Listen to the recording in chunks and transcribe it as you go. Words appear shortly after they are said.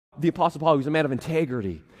the Apostle Paul, he was a man of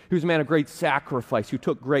integrity. He was a man of great sacrifice who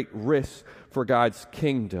took great risks for God's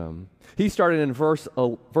kingdom. He started in verse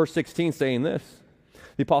 16 saying this.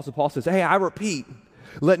 The Apostle Paul says, hey, I repeat,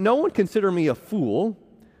 let no one consider me a fool,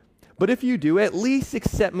 but if you do, at least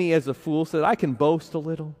accept me as a fool so that I can boast a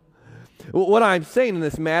little. What I'm saying in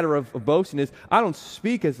this matter of boasting is, I don't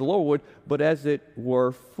speak as the Lord would, but as it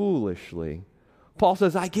were foolishly. Paul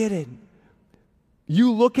says, I get it.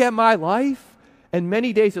 You look at my life, and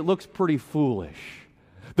many days it looks pretty foolish.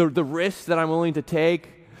 The risks that I'm willing to take,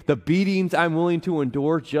 the beatings I'm willing to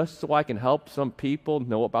endure just so I can help some people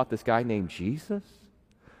know about this guy named Jesus.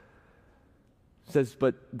 It says,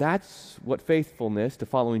 but that's what faithfulness to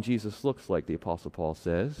following Jesus looks like, the Apostle Paul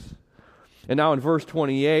says. And now in verse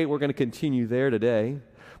 28, we're going to continue there today.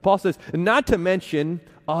 Paul says, not to mention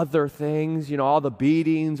other things, all the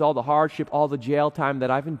beatings, all the hardship, all the jail time that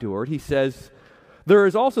I've endured. He says, there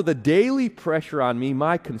is also the daily pressure on me,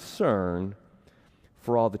 my concern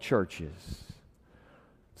for all the churches.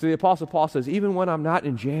 So the Apostle Paul says, even when I'm not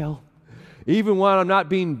in jail, even when I'm not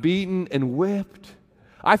being beaten and whipped,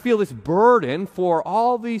 I feel this burden for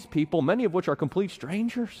all these people, many of which are complete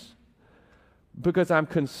strangers, because I'm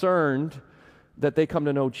concerned that they come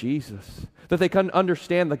to know Jesus, that they can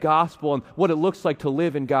understand the gospel and what it looks like to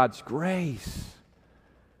live in God's grace.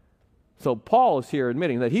 So Paul is here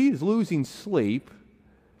admitting that he's losing sleep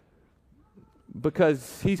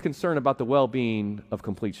because he's concerned about the well-being of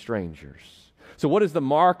complete strangers. So what is the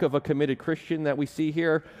mark of a committed Christian that we see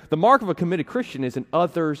here? The mark of a committed Christian is an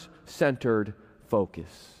others-centered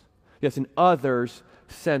focus. Yes, an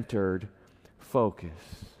others-centered focus.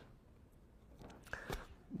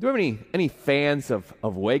 Do we have any fans of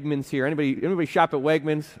Wegmans here? Anybody shop at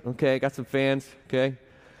Wegmans? Okay, got some fans, okay?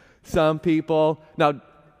 Some people. Now,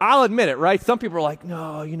 I'll admit it, right? Some people are like,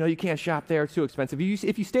 no, you can't shop there. It's too expensive.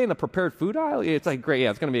 If you stay in the prepared food aisle, it's like, great, yeah,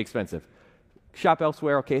 it's going to be expensive. Shop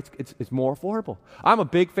elsewhere, okay, it's more affordable. I'm a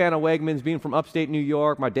big fan of Wegmans, being from upstate New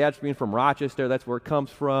York. My dad's being from Rochester. That's where it comes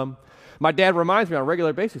from. My dad reminds me on a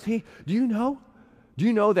regular basis, hey, do you know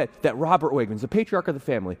that Robert Wegmans, the patriarch of the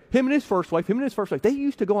family, him and his first wife, they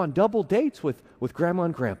used to go on double dates with Grandma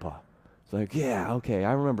and Grandpa. It's like, yeah, okay,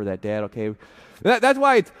 I remember that, Dad, okay. That's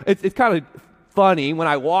why it's kind of funny when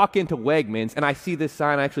I walk into Wegmans and I see this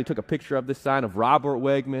sign. I actually took a picture of this sign of Robert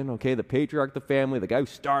Wegman, okay, the patriarch of the family, the guy who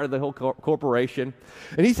started the whole corporation.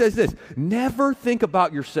 And he says this, never think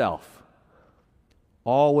about yourself.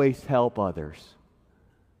 Always help others.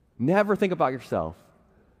 Never think about yourself.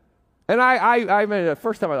 And I mean, the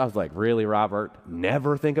first time I was like, really, Robert?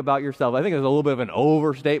 Never think about yourself? I think there's a little bit of an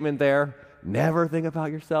overstatement there. Never think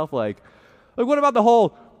about yourself? Like what about the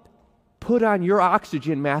whole put on your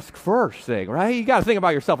oxygen mask first thing, right? You got to think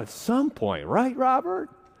about yourself at some point, right, Robert?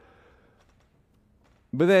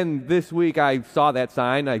 But then this week I saw that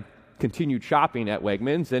sign. I continued shopping at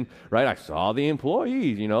Wegmans, and I saw the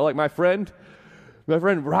employees, like my friend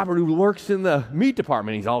Robert, who works in the meat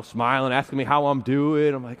department. He's all smiling, asking me how I'm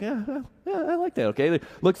doing. I'm like, yeah, I like that, okay? It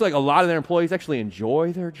looks like a lot of their employees actually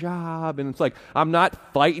enjoy their job, and it's like I'm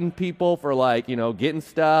not fighting people for getting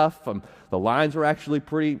stuff. The lines were actually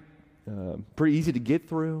pretty easy to get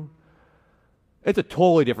through. It's a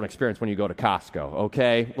totally different experience when you go to Costco,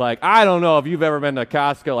 okay? I don't know if you've ever been to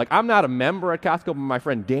Costco. I'm not a member at Costco, but my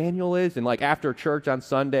friend Daniel is, and after church on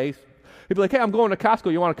Sundays, he'd be like, hey, I'm going to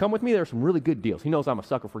Costco. You want to come with me? There's some really good deals. He knows I'm a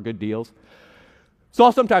sucker for good deals. So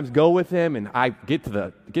I'll sometimes go with him, and I get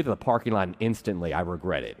to the parking lot, and instantly I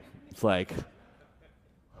regret it. It's like,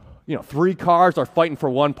 3 cars are fighting for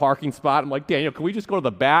one parking spot. I'm like, Daniel, can we just go to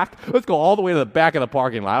the back? Let's go all the way to the back of the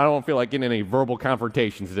parking lot. I don't feel like getting any verbal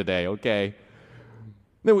confrontations today, okay?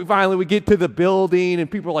 Then we get to the building, and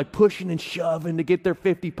people are pushing and shoving to get their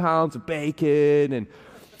 50 pounds of bacon. And,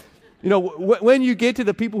 when you get to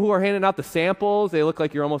the people who are handing out the samples, they look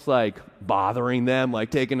like you're almost bothering them,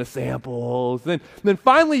 taking the samples. Then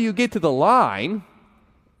finally you get to the line,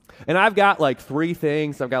 and I've got 3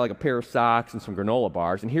 things. I've got a pair of socks and some granola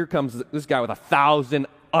bars, and here comes this guy with 1,000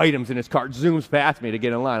 items in his cart, zooms past me to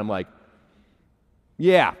get in line. I'm like,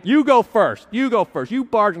 yeah, you go first. You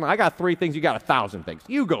barge in line. I got 3 things. You got 1,000 things.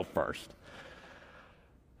 You go first.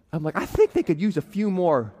 I'm like, I think they could use a few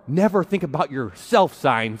more never think about yourself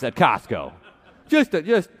signs at Costco.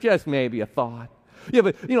 Just maybe a thought. Yeah,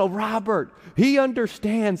 but, Robert, he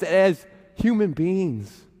understands as human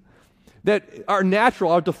beings that our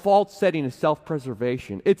default setting is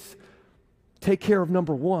self-preservation. It's take care of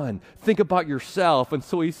number 1. Think about yourself. And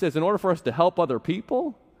so he says, in order for us to help other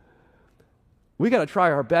people, we got to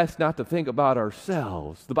try our best not to think about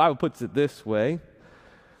ourselves. The Bible puts it this way.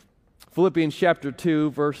 Philippians chapter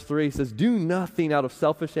 2, verse 3 says, do nothing out of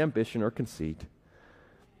selfish ambition or conceit,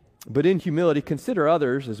 But in humility, consider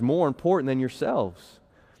others as more important than yourselves.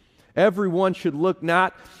 Everyone should look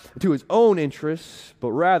not to his own interests,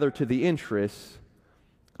 but rather to the interests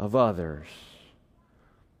of others.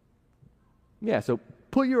 Yeah, so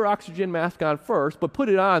put your oxygen mask on first, but put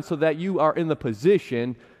it on so that you are in the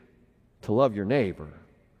position to love your neighbor,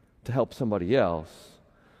 to help somebody else.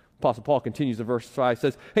 Apostle Paul continues in verse 5,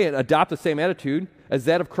 says, hey, and adopt the same attitude as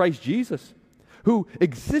that of Christ Jesus, who,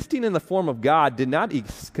 existing in the form of God, did not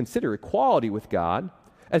consider equality with God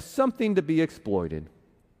as something to be exploited.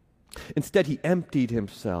 Instead, he emptied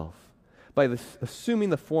himself by assuming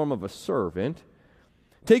the form of a servant,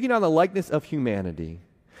 taking on the likeness of humanity.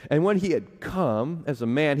 And when he had come as a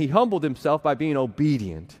man, he humbled himself by being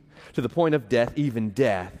obedient to the point of death, even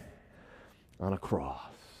death on a cross.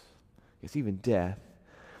 Yes, even death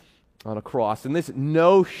on a cross. And this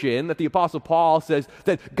notion that the Apostle Paul says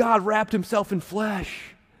that God wrapped himself in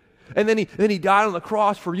flesh, and then he died on the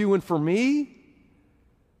cross for you and for me,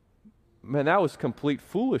 man, that was complete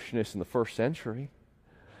foolishness in the first century.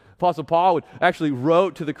 Apostle Paul actually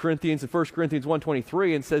wrote to the Corinthians in 1 Corinthians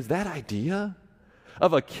 1:23 and says that idea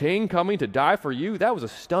of a king coming to die for you, that was a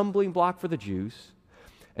stumbling block for the Jews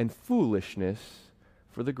and foolishness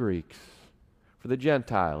for the Greeks, for the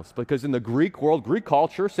Gentiles. Because in the Greek world, Greek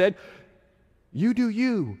culture said, you do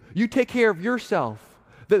you. You take care of yourself.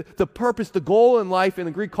 The purpose, the goal in life in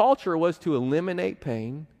the Greek culture was to eliminate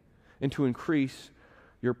pain and to increase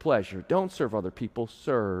your pleasure. Don't serve other people,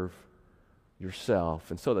 serve yourself.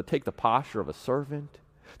 And so to take the posture of a servant,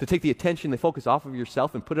 to take the attention, the focus off of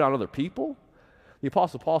yourself and put it on other people, the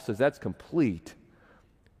Apostle Paul says that's complete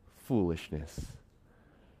foolishness.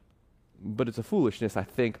 But it's a foolishness I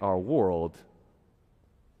think our world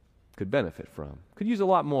could benefit from, could use a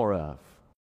lot more of.